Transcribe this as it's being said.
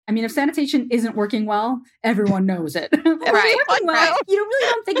I mean, if sanitation isn't working well, everyone knows it. When it's working well, you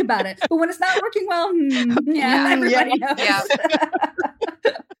really don't think about it. But when it's not working well, everybody knows. Yeah.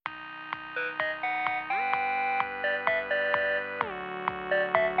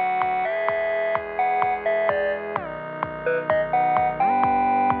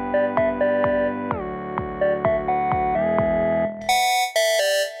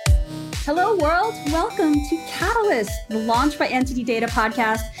 Hello, world. Welcome to Catalyst, the Launch by Entity Data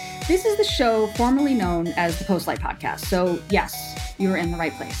podcast. This is the show formerly known as the Postlight podcast. So yes, you're in the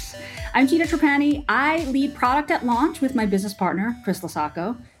right place. I'm Gina Trapani. I lead product at launch with my business partner, Chris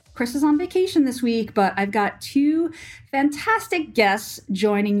Lasacco. Chris is on vacation this week, but I've got two fantastic guests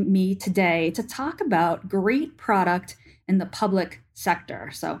joining me today to talk about great product in the public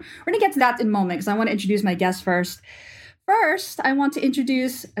sector. So we're going to get to that in a moment because I want to introduce my guests first. First, I want to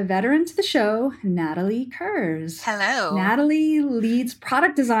introduce a veteran to the show, Natalie Kurz. Hello. Natalie leads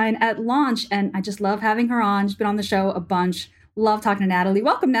product design at launch, and I just love having her on. She's been on the show a bunch. Love talking to Natalie.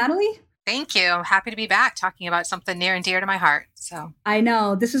 Welcome, Natalie. Thank you. I'm happy to be back talking about something near and dear to my heart. So I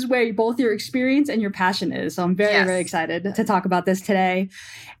know this is where both your experience and your passion is. So I'm very excited to talk about this today.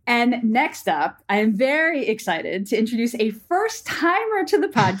 And next up, I am very excited to introduce a first timer to the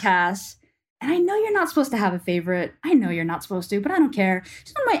podcast. And I know you're not supposed to have a favorite. I know you're not supposed to, but I don't care.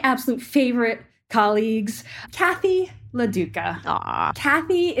 She's one of my absolute favorite colleagues, Cathy LoDuca. Aww.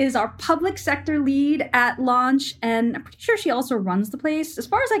 Cathy is our public sector lead at launch, and I'm pretty sure she also runs the place. As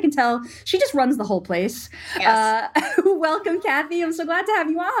far as I can tell, she just runs the whole place. Yes. Welcome, Cathy. I'm so glad to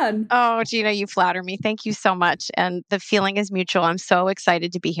have you on. Oh, Gina, you flatter me. Thank you so much. And the feeling is mutual. I'm so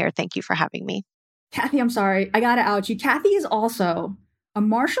excited to be here. Thank you for having me. Cathy, I'm sorry. I got to out you. Cathy is also a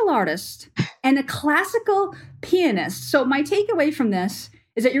martial artist and a classical pianist. So my takeaway from this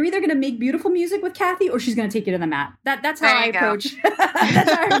is that you're either going to make beautiful music with Cathy or she's going to take you to the mat. That's how I approach.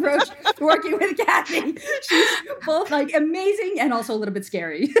 That's how I approach working with Cathy. She's both like amazing and also a little bit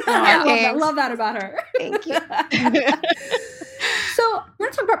scary. I love that about her. Thank you. So we're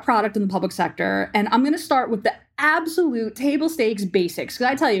going to talk about product in the public sector, and I'm going to start with the absolute table stakes basics.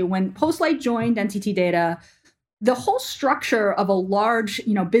 Because I tell you, when Postlight joined NTT Data, the whole structure of a large,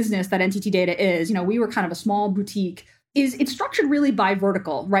 business that NTT Data is, we were kind of a small boutique, it's structured really by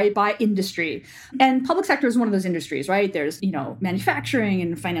vertical, right? By industry. And public sector is one of those industries, right? There's, manufacturing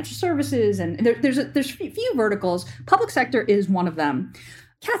and financial services, and there's few verticals. Public sector is one of them.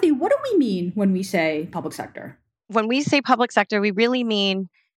 Cathy, what do we mean when we say public sector? When we say public sector, we really mean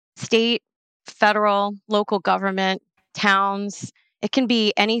state, federal, local government, towns. It can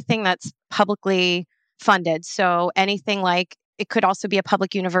be anything that's publicly funded. So anything like, it could also be a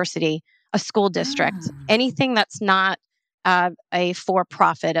public university, a school district, anything that's not a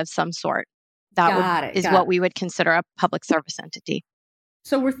for-profit of some sort. That is what we would consider a public service entity.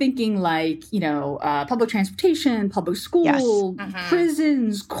 So we're thinking like, public transportation, public school,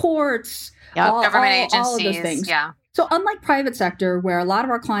 prisons, courts, government agencies, all of those things. Yeah. So unlike private sector, where a lot of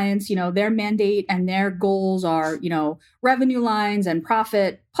our clients, their mandate and their goals are, revenue lines and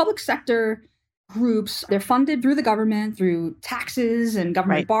profit, public sector groups, they're funded through the government, through taxes and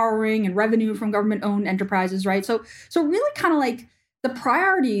government borrowing and revenue from government-owned enterprises, right? So really kind of like the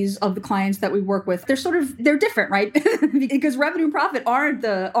priorities of the clients that we work with, they're different, right? Because revenue and profit aren't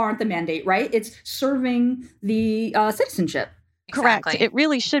the mandate, right? It's serving the citizenship. Correct. Exactly. It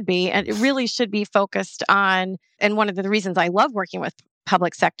really should be. And it really should be focused on, and one of the reasons I love working with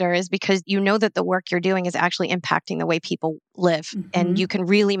public sector is because you know that the work you're doing is actually impacting the way people live, and you can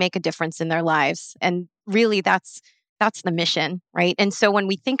really make a difference in their lives. And really that's the mission, right? And so when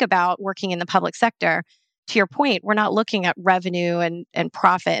we think about working in the public sector, to your point, we're not looking at revenue and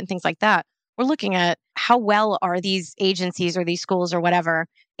profit and things like that. We're looking at how well are these agencies or these schools or whatever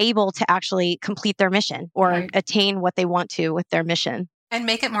able to actually complete their mission or attain what they want to with their mission. And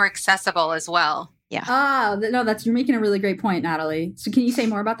make it more accessible as well. Yeah. No, you're making a really great point, Natalie. So can you say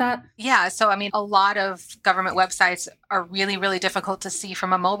more about that? Yeah. So, a lot of government websites are really, really difficult to see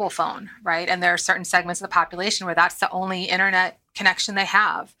from a mobile phone, right? And there are certain segments of the population where that's the only internet connection they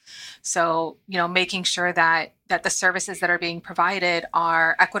have. So, making sure that the services that are being provided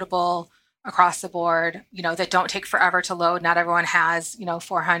are equitable across the board, that don't take forever to load. Not everyone has,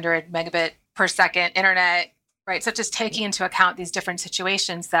 400 megabit per second internet, right? So just taking into account these different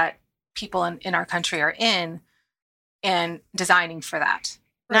situations that people in our country are in and designing for that.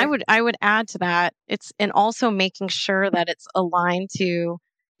 Right? And I would add to that, and also making sure that it's aligned to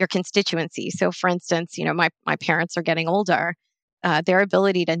your constituency. So for instance, my parents are getting older, their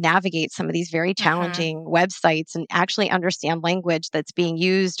ability to navigate some of these very challenging websites and actually understand language that's being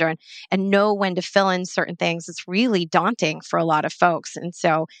used and know when to fill in certain things. It's really daunting for a lot of folks. And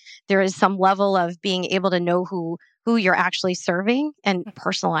so there is some level of being able to know who you're actually serving and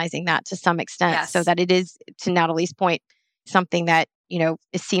personalizing that to some extent so that it is, to Natalie's point, something that, is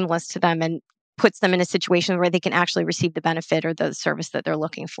seamless to them and puts them in a situation where they can actually receive the benefit or the service that they're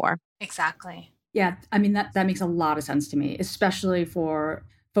looking for. Exactly. Yeah, I mean, that makes a lot of sense to me, especially for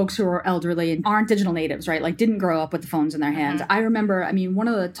folks who are elderly and aren't digital natives, right? Like didn't grow up with the phones in their hands. I remember, one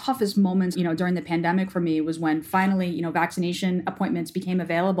of the toughest moments, during the pandemic for me was when finally, vaccination appointments became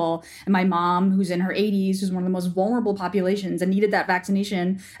available. And my mom, who's in her 80s, who's one of the most vulnerable populations and needed that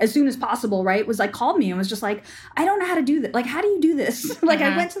vaccination as soon as possible, right? Was like, called me and was just like, I don't know how to do that. Like, how do you do this? Like,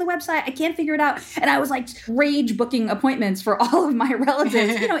 I went to the website, I can't figure it out. And I was like rage booking appointments for all of my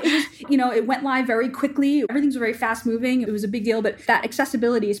relatives. It went live very quickly. Everything's very fast moving. It was a big deal, but that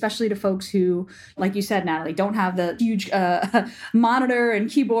accessibility, especially to folks who, like you said, Natalie, don't have the huge monitor and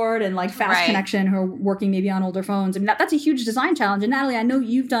keyboard and like fast connection, who are working maybe on older phones. I mean, that's a huge design challenge. And Natalie, I know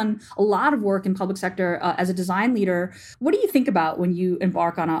you've done a lot of work in public sector as a design leader. What do you think about when you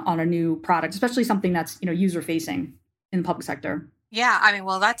embark on a new product, especially something that's, user facing in the public sector? Yeah,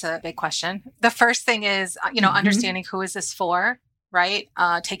 well, that's a big question. The first thing is, understanding who is this for, right?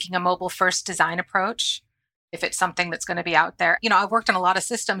 Taking a mobile first design approach. If it's something that's going to be out there. I've worked on a lot of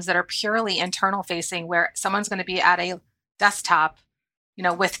systems that are purely internal facing where someone's going to be at a desktop,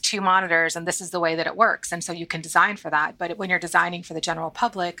 with 2 monitors, and this is the way that it works. And so you can design for that. But when you're designing for the general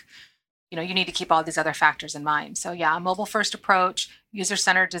public, you need to keep all these other factors in mind. So yeah, a mobile first approach,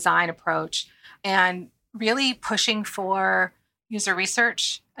 user-centered design approach, and really pushing for user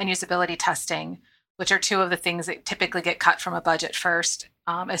research and usability testing, which are 2 of the things that typically get cut from a budget first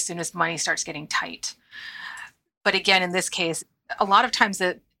as soon as money starts getting tight. But again, in this case, a lot of times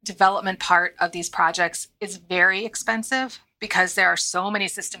the development part of these projects is very expensive because there are so many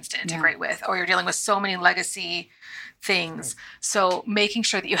systems to integrate with, or you're dealing with so many legacy things. Right. So making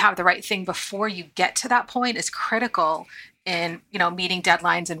sure that you have the right thing before you get to that point is critical in, meeting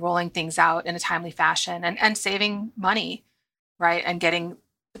deadlines and rolling things out in a timely fashion and saving money, right? And getting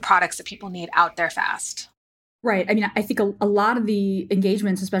the products that people need out there fast. Right. I think a lot of the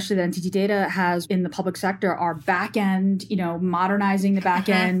engagements, especially that NTT Data has in the public sector, are back end, modernizing the back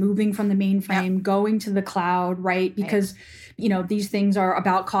end, moving from the mainframe, going to the cloud, right? Because, these things are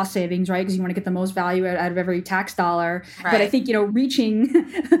about cost savings, right? Because you want to get the most value out of every tax dollar. Right. But I think, reaching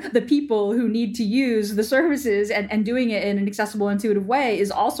the people who need to use the services and doing it in an accessible, intuitive way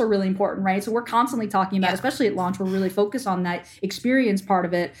is also really important, right? So we're constantly talking about, especially at launch, we're really focused on that experience part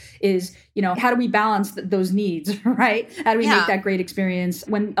of it is, how do we balance those needs, right? How do we make that great experience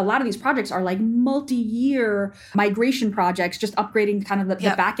when a lot of these projects are like multi-year migration projects, just upgrading kind of the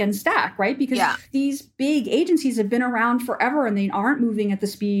back end stack, right? Because these big agencies have been around forever and they aren't moving at the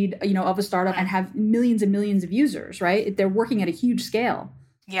speed, of a startup and have millions and millions of users, right? They're working at a huge scale.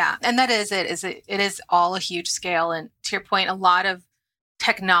 Yeah. And that is it. It is all a huge scale. And to your point, a lot of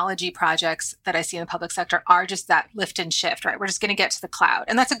technology projects that I see in the public sector are just that lift and shift, right? We're just going to get to the cloud.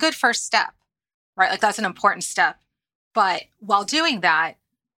 And that's a good first step, right? Like that's an important step. But while doing that,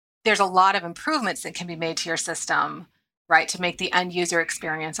 there's a lot of improvements that can be made to your system, right? To make the end user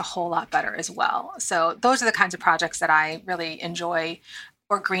experience a whole lot better as well. So those are the kinds of projects that I really enjoy,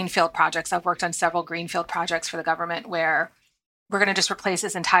 or greenfield projects. I've worked on several greenfield projects for the government where we're going to just replace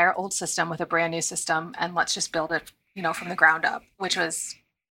this entire old system with a brand new system and let's just build it, from the ground up, which was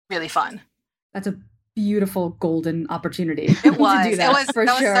really fun. That's a beautiful golden opportunity. It was. That was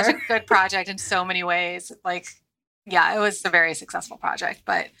such a good project in so many ways. It was a very successful project.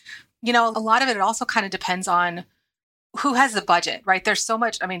 But, a lot of it also kind of depends on who has the budget, right? There's so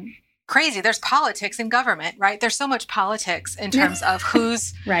much, crazy. There's politics in government, right? There's so much politics in terms of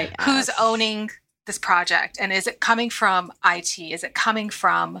who's who's owning this project. And is it coming from IT? Is it coming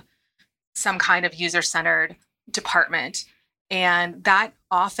from some kind of user-centered department? And that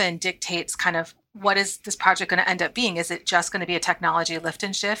often dictates kind of what is this project going to end up being? Is it just going to be a technology lift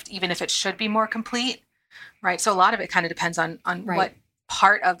and shift, even if it should be more complete, right? So a lot of it kind of depends on what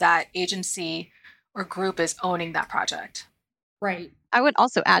part of that agency or group is owning that project. Right. I would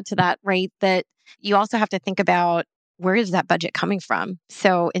also add to that, right, that you also have to think about where is that budget coming from?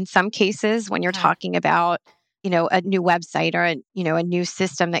 So in some cases, when you're talking about, a new website or a new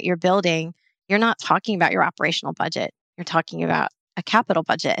system that you're building, you're not talking about your operational budget. You're talking about a capital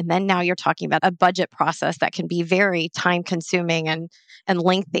budget. And then now you're talking about a budget process that can be very time consuming and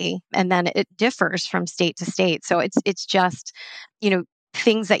lengthy. And then it differs from state to state. So it's just,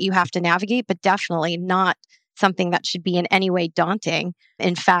 things that you have to navigate, but definitely not something that should be in any way daunting.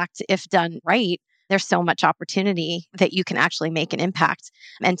 In fact, if done right, there's so much opportunity that you can actually make an impact.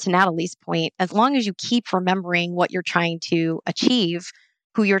 And to Natalie's point, as long as you keep remembering what you're trying to achieve,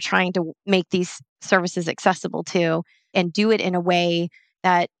 who you're trying to make these services accessible to, and do it in a way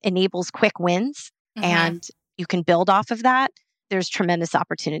that enables quick wins, and you can build off of that, there's tremendous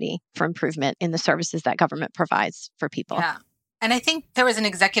opportunity for improvement in the services that government provides for people. Yeah. And I think there was an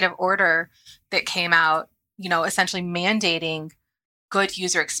executive order that came out, essentially mandating good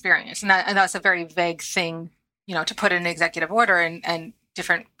user experience. And that's a very vague thing, to put in an executive order, and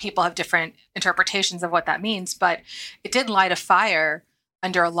different people have different interpretations of what that means. But it did light a fire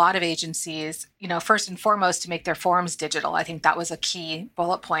under a lot of agencies, first and foremost, to make their forms digital. I think that was a key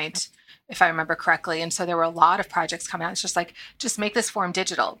bullet point, if I remember correctly. And so there were a lot of projects coming out. It's just like, just make this form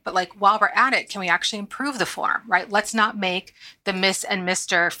digital. But while we're at it, can we actually improve the form, right? Let's not make the Miss and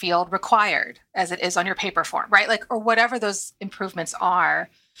Mr. field required as it is on your paper form, right? Or whatever those improvements are.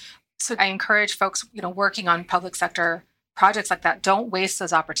 So I encourage folks, working on public sector projects like that, don't waste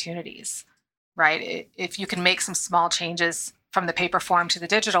those opportunities, right? If you can make some small changes from the paper form to the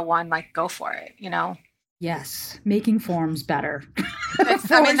digital one, go for it, Yes, making forms better.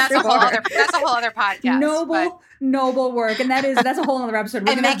 That's a whole other podcast. Noble work, and that's a whole other episode.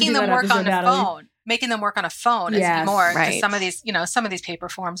 And making them work on a phone. Making them work on a phone is more. Right. Some of these paper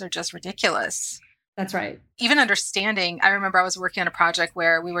forms are just ridiculous. That's right. Even understanding, I remember I was working on a project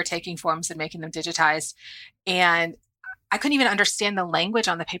where we were taking forms and making them digitized, and I couldn't even understand the language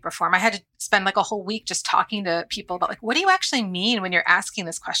on the paper form. I had to spend a whole week just talking to people about what do you actually mean when you're asking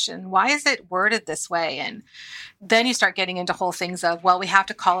this question? Why is it worded this way? And then you start getting into whole things of, well, we have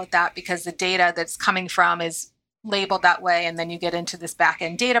to call it that because the data that's coming from is labeled that way. And then you get into this back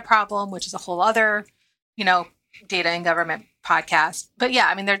end data problem, which is a whole other, data and government podcast. But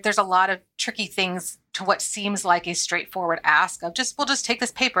yeah, there's a lot of tricky things to what seems like a straightforward ask of we'll just take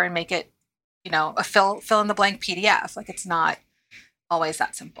this paper and make it, a fill in the blank PDF. It's not always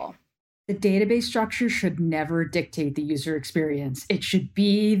that simple. The database structure should never dictate the user experience. It should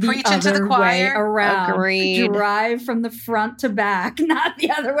be the Preach other into the choir. way around. Agreed. Drive from the front to back, not the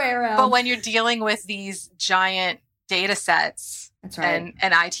other way around. But when you're dealing with these giant data sets, that's right,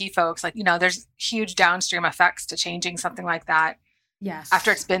 and IT folks, there's huge downstream effects to changing something like that. Yes.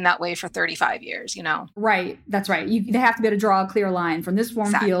 After it's been that way for 35 years, Right. That's right. They have to be able to draw a clear line from this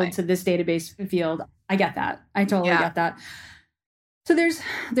form field to this database field. I get that. I totally get that. So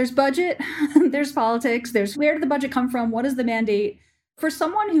there's budget, there's politics, there's where did the budget come from? What is the mandate? For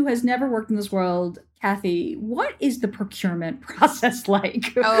someone who has never worked in this world, Cathy, what is the procurement process like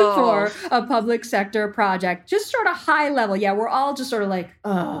for a public sector project? Just sort of high level. Yeah, we're all just sort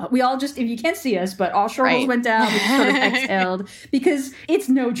of we all just, if you can't see us, but all shoulders went down, we just sort of exhaled because it's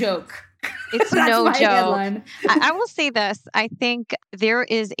no joke. It's no joke. I will say this. I think there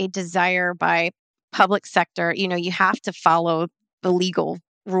is a desire by public sector, you have to follow the legal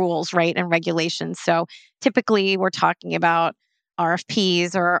rules, right, and regulations. So typically we're talking about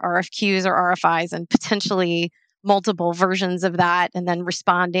RFPs or RFQs or RFIs and potentially multiple versions of that, and then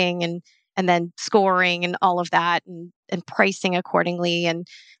responding and then scoring and all of that and pricing accordingly. And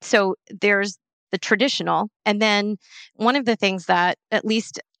so there's the traditional. And then one of the things that at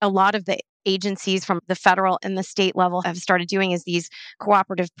least a lot of the agencies from the federal and the state level have started doing is these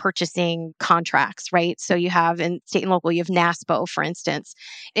cooperative purchasing contracts, right? So you have in state and local, you have NASPO, for instance,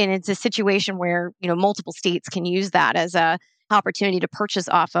 and it's a situation where, multiple states can use that as a opportunity to purchase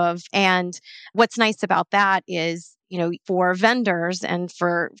off of. And what's nice about that is, for vendors and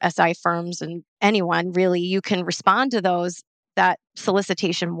for SI firms and anyone really, you can respond to that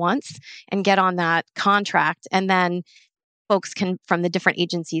solicitation once and get on that contract. And then folks from the different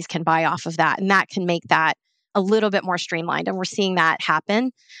agencies can buy off of that. And that can make that a little bit more streamlined. And we're seeing that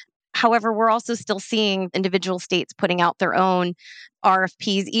happen. However, we're also still seeing individual states putting out their own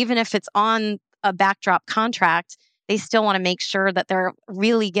RFPs, even if it's on a backdrop contract. They still want to make sure that they're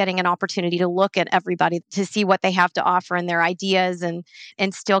really getting an opportunity to look at everybody to see what they have to offer and their ideas, and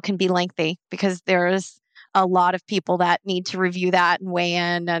still can be lengthy because there's a lot of people that need to review that and weigh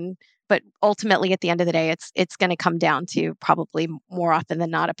in. But ultimately, at the end of the day, it's going to come down to probably more often than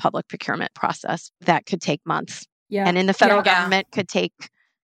not a public procurement process that could take months. Yeah. And in the federal government could take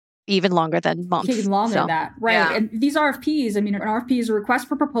even longer than months. Even longer than that. Right. Yeah. And these RFPs, an RFP is a request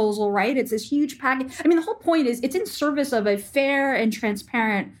for proposal, right? It's this huge package. The whole point is it's in service of a fair and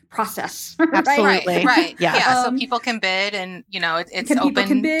transparent process. Absolutely. Right. Yeah. So people can bid and, it's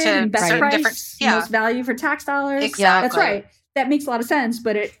open to best certain price, different, most value for tax dollars. Exactly. That's right. That makes a lot of sense,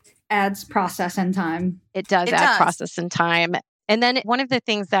 but it adds process and time. It does add process and time. And then one of the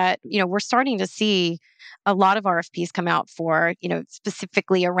things that, we're starting to see a lot of RFPs come out for,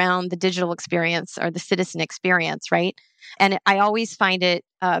 specifically around the digital experience or the citizen experience, right? And I always find it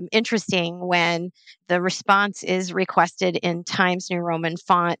interesting when the response is requested in Times New Roman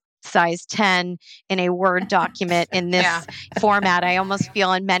font size 10 in a Word document in this format. I almost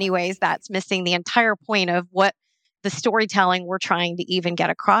feel in many ways that's missing the entire point of what the storytelling we're trying to even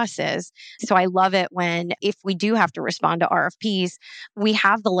get across is. So I love it when, if we do have to respond to RFPs, we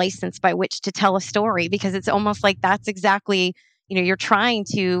have the license by which to tell a story, because it's almost like that's exactly, you're trying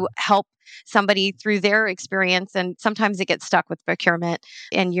to help somebody through their experience. And sometimes it gets stuck with procurement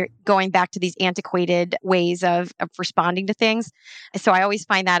and you're going back to these antiquated ways of responding to things. So I always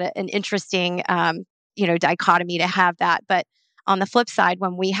find that an interesting, dichotomy to have that. But on the flip side,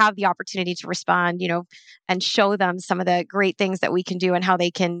 when we have the opportunity to respond, and show them some of the great things that we can do and how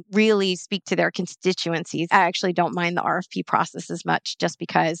they can really speak to their constituencies, I actually don't mind the RFP process as much, just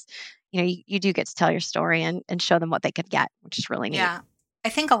because, you do get to tell your story and show them what they could get, which is really neat. Yeah. I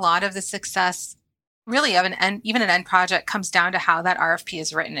think a lot of the success really of even an end project comes down to how that RFP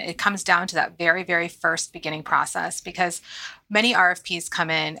is written. It comes down to that very, very first beginning process, because many RFPs come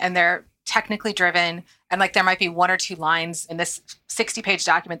in and they're technically driven, and like there might be one or two lines in this 60-page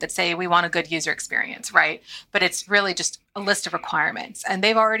document that say we want a good user experience, right? But it's really just a list of requirements, and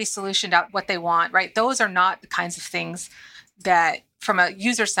they've already solutioned out what they want, right? Those are not the kinds of things that, from a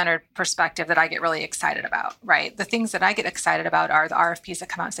user-centered perspective, that I get really excited about, right? The things that I get excited about are the RFPs that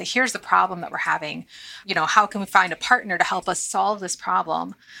come out and say, here's the problem that we're having. How can we find a partner to help us solve this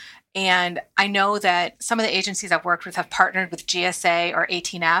problem? And I know that some of the agencies I've worked with have partnered with GSA or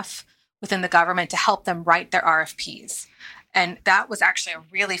 18F within the government to help them write their RFPs. And that was actually a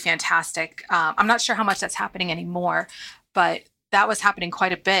really fantastic, I'm not sure how much that's happening anymore, but that was happening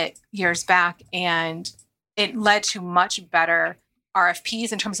quite a bit years back. And it led to much better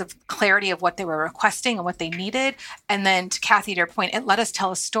RFPs in terms of clarity of what they were requesting and what they needed. And then, to Cathy, to your point, it let us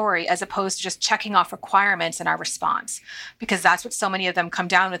tell a story as opposed to just checking off requirements in our response, because that's what so many of them come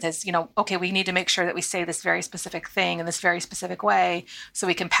down with is, okay, we need to make sure that we say this very specific thing in this very specific way so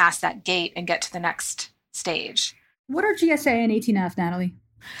we can pass that gate and get to the next stage. What are GSA and 18F, Natalie?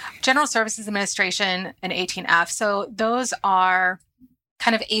 General Services Administration and 18F. So those are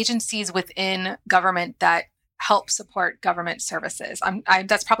kind of agencies within government that help support government services.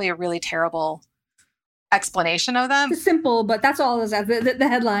 That's probably a really terrible explanation of them. It's simple, but that's all is the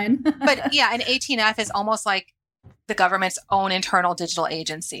headline. But yeah, and 18F is almost like the government's own internal digital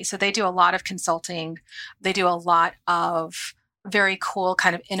agency. So they do a lot of consulting. They do a lot of very cool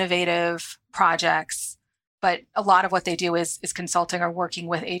kind of innovative projects. But a lot of what they do is consulting or working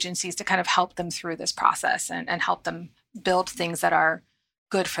with agencies to kind of help them through this process and help them build things that are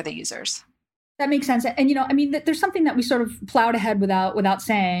good for the users. That makes sense. And, there's something that we sort of plowed ahead without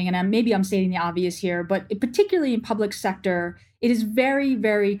saying, and maybe I'm stating the obvious here, but particularly in public sector, it is very,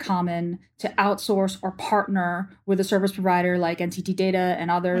 very common to outsource or partner with a service provider like NTT Data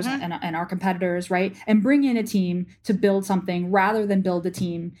and others and our competitors, right? And bring in a team to build something rather than build a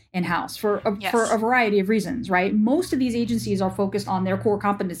team in-house for a variety of reasons, right? Most of these agencies are focused on their core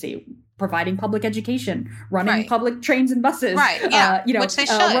competency, providing public education, running public trains and buses, which they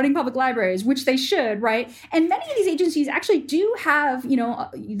should. Running public libraries, which they should, right? And many of these agencies actually do have,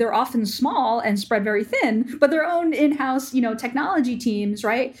 they're often small and spread very thin, but their own in-house, technology teams,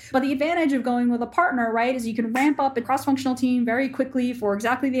 right? But the advantage of going with a partner, right, is you can ramp up a cross-functional team very quickly for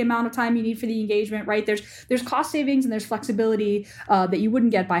exactly the amount of time you need for the engagement, right? There's cost savings and there's flexibility that you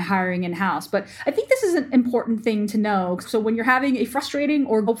wouldn't get by hiring in-house. But I think this is an important thing to know. So when you're having a frustrating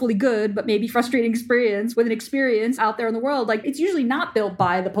or hopefully good, but maybe frustrating experience with an experience out there in the world, like it's usually not built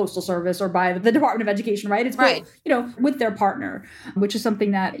by the Postal Service or by the Department of Education, right? It's built, with their partner, which is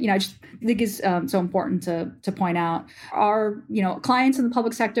something that, I just think is so important to point out. Our, clients in the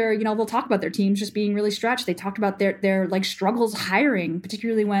public sector, they'll talk about their teams just being really stretched. They talked about their like struggles hiring,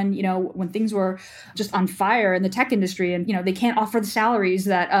 particularly when, when things were just on fire in the tech industry and, they can't offer the salaries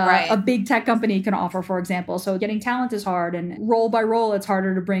that a big tech company can offer, for example. So getting talent is hard, and role by role, it's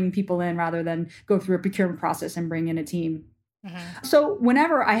harder to bring people in rather than go through a procurement process and bring in a team. Mm-hmm. So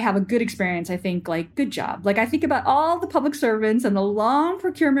whenever I have a good experience, I think like, good job. Like I think about all the public servants and the long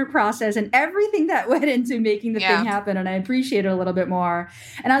procurement process and everything that went into making the thing happen. And I appreciate it a little bit more.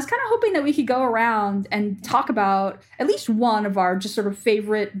 And I was kind of hoping that we could go around and talk about at least one of our just sort of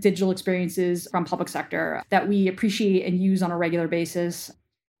favorite digital experiences from public sector that we appreciate and use on a regular basis.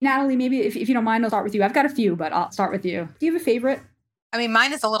 Natalie, maybe if you don't mind, I'll start with you. I've got a few, but I'll start with you. Do you have a favorite?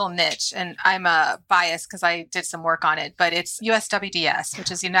 Mine is a little niche, and I'm biased because I did some work on it, but it's USWDS, which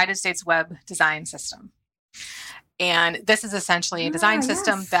is United States Web Design System. And this is essentially a design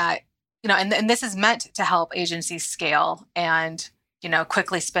system that and this is meant to help agencies scale and,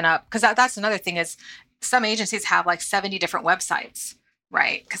 quickly spin up. Because that's another thing is some agencies have like 70 different websites,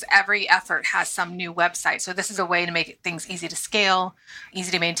 right? Because every effort has some new website. So this is a way to make things easy to scale,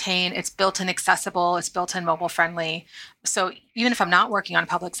 easy to maintain. It's built-in accessible. It's built-in mobile friendly. So even if I'm not working on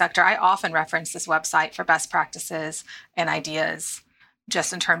public sector, I often reference this website for best practices and ideas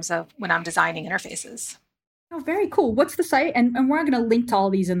just in terms of when I'm designing interfaces. Oh, very cool. What's the site? And we're going to link to all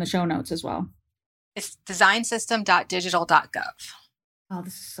these in the show notes as well. It's designsystem.digital.gov. Oh,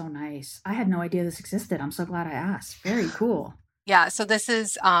 this is so nice. I had no idea this existed. I'm so glad I asked. Very cool. Yeah. So this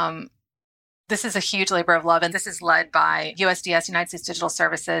is a huge labor of love. And this is led by USDS, United States Digital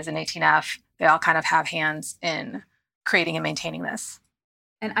Services, and 18F. They all kind of have hands in creating and maintaining this.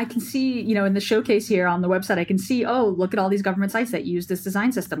 And I can see, in the showcase here on the website, I can see, oh, look at all these government sites that use this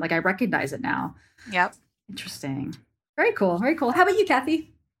design system. Like I recognize it now. Yep. Interesting. Very cool. Very cool. How about you,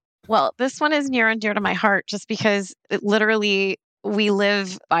 Cathy? Well, this one is near and dear to my heart just because we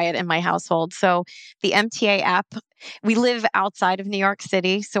live by it in my household. So the MTA app, we live outside of New York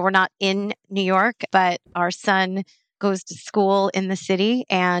City. So we're not in New York, but our son goes to school in the city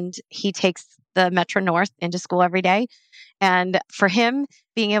and he takes the Metro North into school every day. And for him,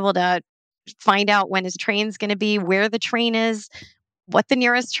 being able to find out when his train's going to be, where the train is, what the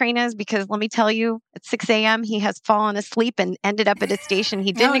nearest train is, because let me tell you, at 6 a.m., he has fallen asleep and ended up at a station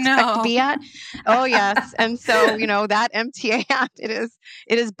he didn't expect to be at. Oh, yes. And so, that MTA app, it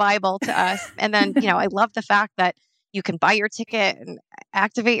is Bible to us. And then, I love the fact that you can buy your ticket and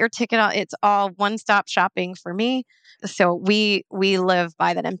activate your ticket. It's all one-stop shopping for me. So we live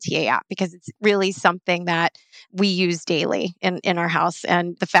by that MTA app because it's really something that we use daily in our house.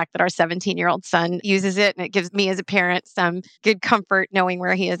 And the fact that our 17-year-old son uses it, and it gives me as a parent some good comfort knowing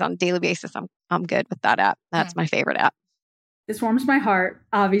where he is on a daily basis. I'm good with that app. That's my favorite app. This warms my heart,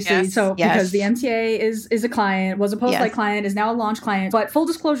 obviously. Yes, so yes. Because the MTA is a client, was a Postlight client, is now a launch client. But full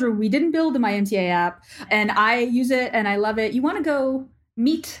disclosure, we didn't build the My MTA app, and I use it and I love it. You want to go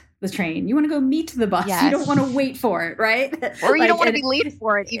meet the train. You want to go meet the bus. Yes. You don't want to wait for it, right? Or you don't want to be late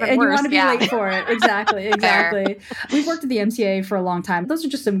for it, even and worse. You want to be late for it. Exactly. We've worked at the MTA for a long time. Those are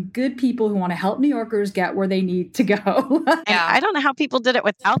just some good people who want to help New Yorkers get where they need to go. Yeah. I don't know how people did it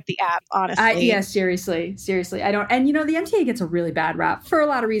without the app, honestly. Seriously. I don't. And the MTA gets a really bad rap for a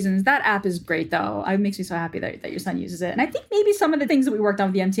lot of reasons. That app is great, though. It makes me so happy that your son uses it. And I think maybe some of the things that we worked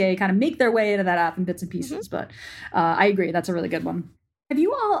on with the MTA kind of make their way into that app in bits and pieces. But I agree. That's a really good one. Have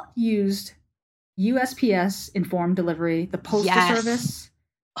you all used USPS Informed Delivery, the postal service?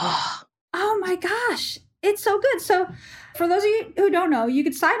 Oh my gosh. It's so good. So for those of you who don't know, you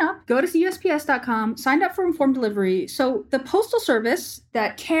could sign up, go to USPS.com, sign up for Informed Delivery. So the postal service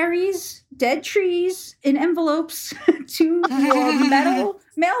that carries dead trees in envelopes to your metal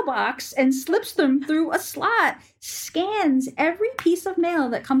mailbox and slips them through a slot, scans every piece of mail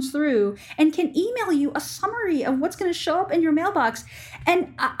that comes through and can email you a summary of what's going to show up in your mailbox.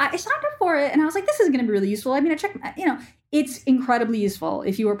 And I signed up for it and I was like, this is going to be really useful. I mean, I checked, it's incredibly useful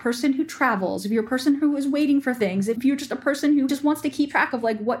if you're a person who travels, if you're a person who is waiting for things, if you're just a person who just wants to keep track of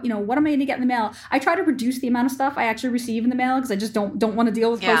like what am I going to get in the mail? I try to reduce the amount of stuff I actually receive in the mail because I just don't want to deal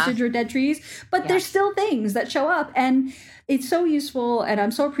with postage or dead trees. But there's still things that show up and it's so useful and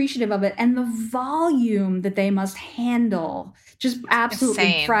I'm so appreciative of it. And the volume that they must handle just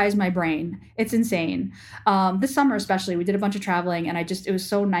absolutely fries my brain. It's insane. This summer especially, we did a bunch of traveling and it was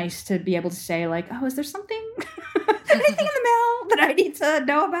so nice to be able to say like, oh, is there something... anything in the mail that I need to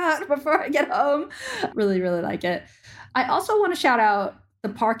know about before I get home? Really, really like it. I also want to shout out the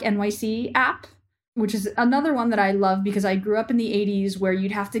Park NYC app, which is another one that I love because I grew up in the 80s where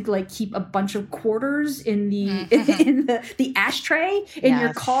you'd have to like keep a bunch of quarters in the in the ashtray in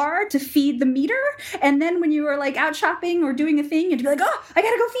your car to feed the meter. And then when you were like out shopping or doing a thing, you'd be like, oh, I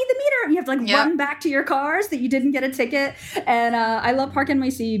gotta go feed the meter. And you have to like run back to your cars that you didn't get a ticket. And I love Park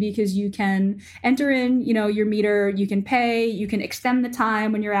NYC because you can enter in, your meter, you can pay, you can extend the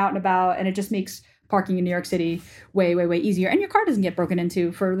time when you're out and about, and it just makes parking in New York City way, way, way easier. And your car doesn't get broken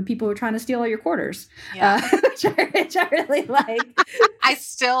into for the people who are trying to steal all your quarters, which I really like. I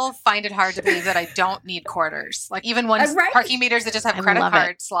still find it hard to believe that I don't need quarters. Like even ones parking meters that just have credit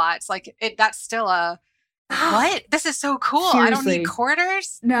card slots, like that's still what? This is so cool. Seriously. I don't need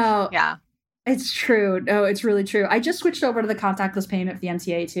quarters? No. Yeah. It's true. No, it's really true. I just switched over to the contactless payment for the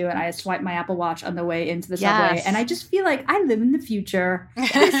MTA too, and I swiped my Apple Watch on the way into the subway, and I just feel like I live in the future.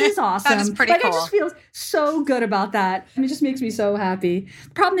 This is awesome. That is pretty cool. I just feel so good about that. It just makes me so happy.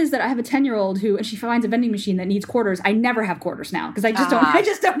 The problem is that I have a 10-year-old who, and she finds a vending machine that needs quarters. I never have quarters now because I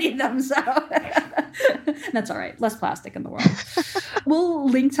just don't need them. So that's all right. Less plastic in the world. We'll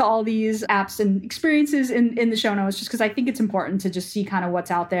link to all these apps and experiences in the show notes, just because I think it's important to just see kind of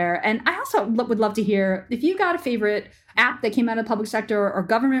what's out there. And I also would love to hear if you got a favorite app that came out of the public sector or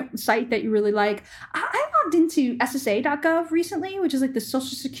government site that you really like. I logged into SSA.gov recently, which is like the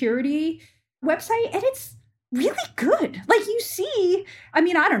Social Security website, and it's really good. Like you see, I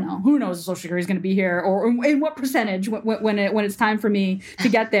mean, I don't know, who knows if Social Security is going to be here or in what percentage when it's time for me to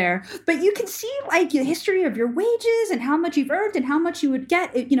get there. But you can see like the history of your wages and how much you've earned and how much you would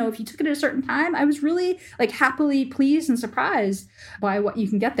get, if you took it at a certain time. I was really like happily pleased and surprised by what you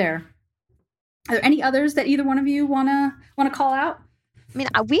can get there. Are there any others that either one of you want to call out? I mean,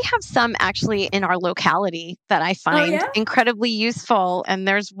 we have some actually in our locality that I find incredibly useful. And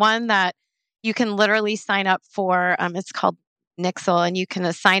there's one that you can literally sign up for. It's called Nixle, and you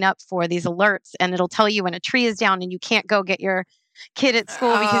can sign up for these alerts, and it'll tell you when a tree is down and you can't go get your kid at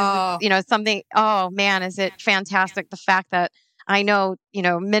school because, something. Oh man, is it fantastic? The fact that I know,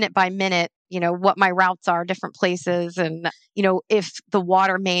 minute by minute, what my routes are, different places. And, if the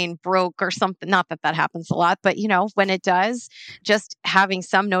water main broke or something, not that that happens a lot, but, when it does, just having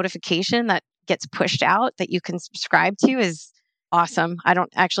some notification that gets pushed out that you can subscribe to is awesome. I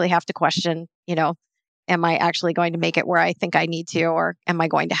don't actually have to question, am I actually going to make it where I think I need to, or am I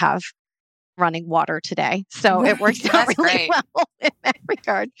going to have running water today? So it works out really well in that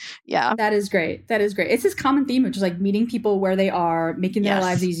regard. Yeah. That is great. It's this common theme of just like meeting people where they are, making their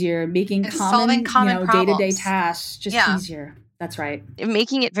lives easier, making common day-to-day tasks just easier. That's right.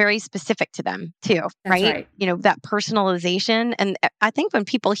 Making it very specific to them too, right? That personalization. And I think when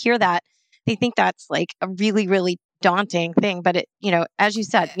people hear that, they think that's like a really, really daunting thing. But as you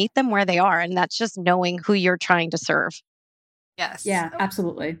said, meet them where they are. And that's just knowing who you're trying to serve. Yes. Yeah,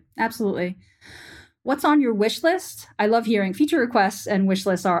 absolutely. Absolutely. What's on your wish list? I love hearing feature requests, and wish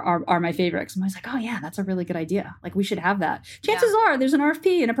lists are my favorites. I'm always like, oh yeah, that's a really good idea. Like we should have that. Chances are there's an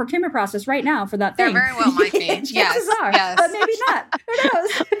RFP and a procurement process right now for that thing. There very well might be. Chances are, but maybe not. Who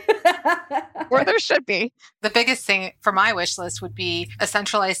knows? Or there should be. The biggest thing for my wish list would be a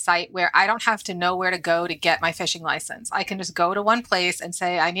centralized site where I don't have to know where to go to get my fishing license. I can just go to one place and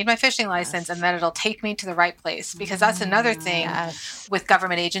say, I need my fishing license, and then it'll take me to the right place. Because that's another thing with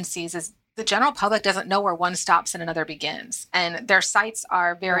government agencies is the general public doesn't know where one stops and another begins. And their sites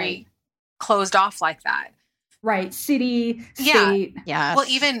are very closed off like that. Right. City, state. Yeah. Well,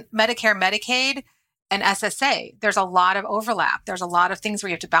 even Medicare, Medicaid, and SSA, there's a lot of overlap. There's a lot of things where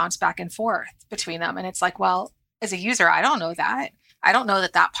you have to bounce back and forth between them. And it's like, well, as a user, I don't know that. I don't know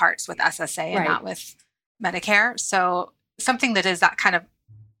that part's with SSA and not with Medicare. So something that is that kind of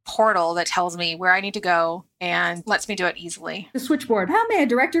portal that tells me where I need to go and lets me do it easily. The switchboard. How may I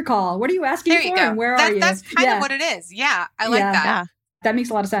direct your call? What are you asking there you for? Go. And where are you? That's kind of what it is. Yeah. I like that. Yeah. That makes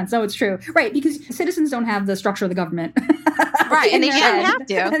a lot of sense. No, it's true. Right. Because citizens don't have the structure of the government. Right. And they shouldn't have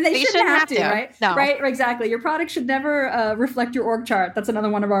to. And they shouldn't have to. Right. No. Right. Exactly. Your product should never reflect your org chart. That's another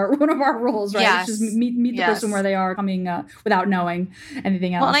one of our rules, right? Yes. It's just meet the person where they are, coming without knowing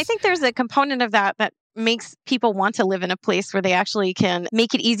anything else. Well, and I think there's a component of that makes people want to live in a place where they actually can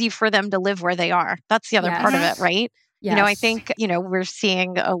make it easy for them to live where they are. That's the other part of it, right? Yes. I think, we're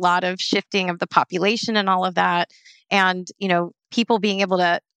seeing a lot of shifting of the population and all of that. And, people being able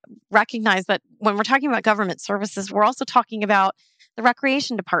to recognize that when we're talking about government services, we're also talking about the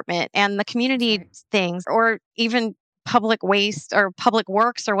recreation department and the community things, or even public waste or public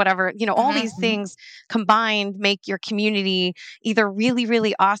works or whatever, all these things combined make your community either really,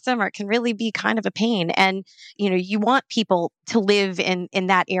 really awesome, or it can really be kind of a pain. And, you want people to live in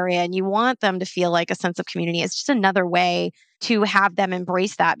that area, and you want them to feel like a sense of community. It's just another way to have them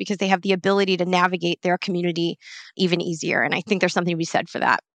embrace that, because they have the ability to navigate their community even easier. And I think there's something to be said for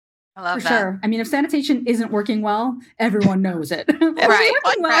that. I love that. Sure. I mean, if sanitation isn't working well, everyone knows it. When it's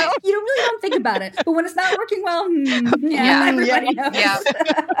working well, you really don't think about it. But when it's not working well, everybody knows. Yeah.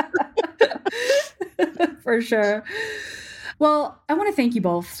 For sure. Well, I want to thank you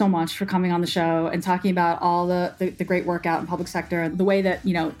both so much for coming on the show and talking about all the great work out in public sector, and the way that,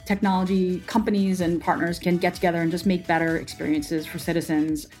 technology companies and partners can get together and just make better experiences for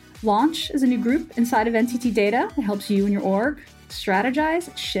citizens. Launch is a new group inside of NTT Data that helps you and your org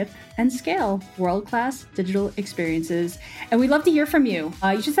strategize, ship, and scale world-class digital experiences. And we'd love to hear from you.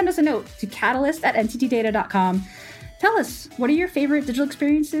 You should send us a note to catalyst@nttdata.com. Tell us, what are your favorite digital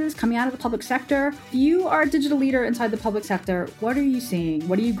experiences coming out of the public sector? If you are a digital leader inside the public sector, what are you seeing?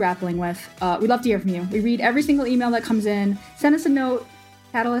 What are you grappling with? We'd love to hear from you. We read every single email that comes in. Send us a note,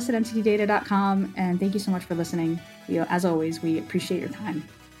 catalyst@ntddata.com. And thank you so much for listening. As always, we appreciate your time.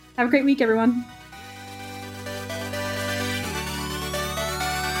 Have a great week, everyone.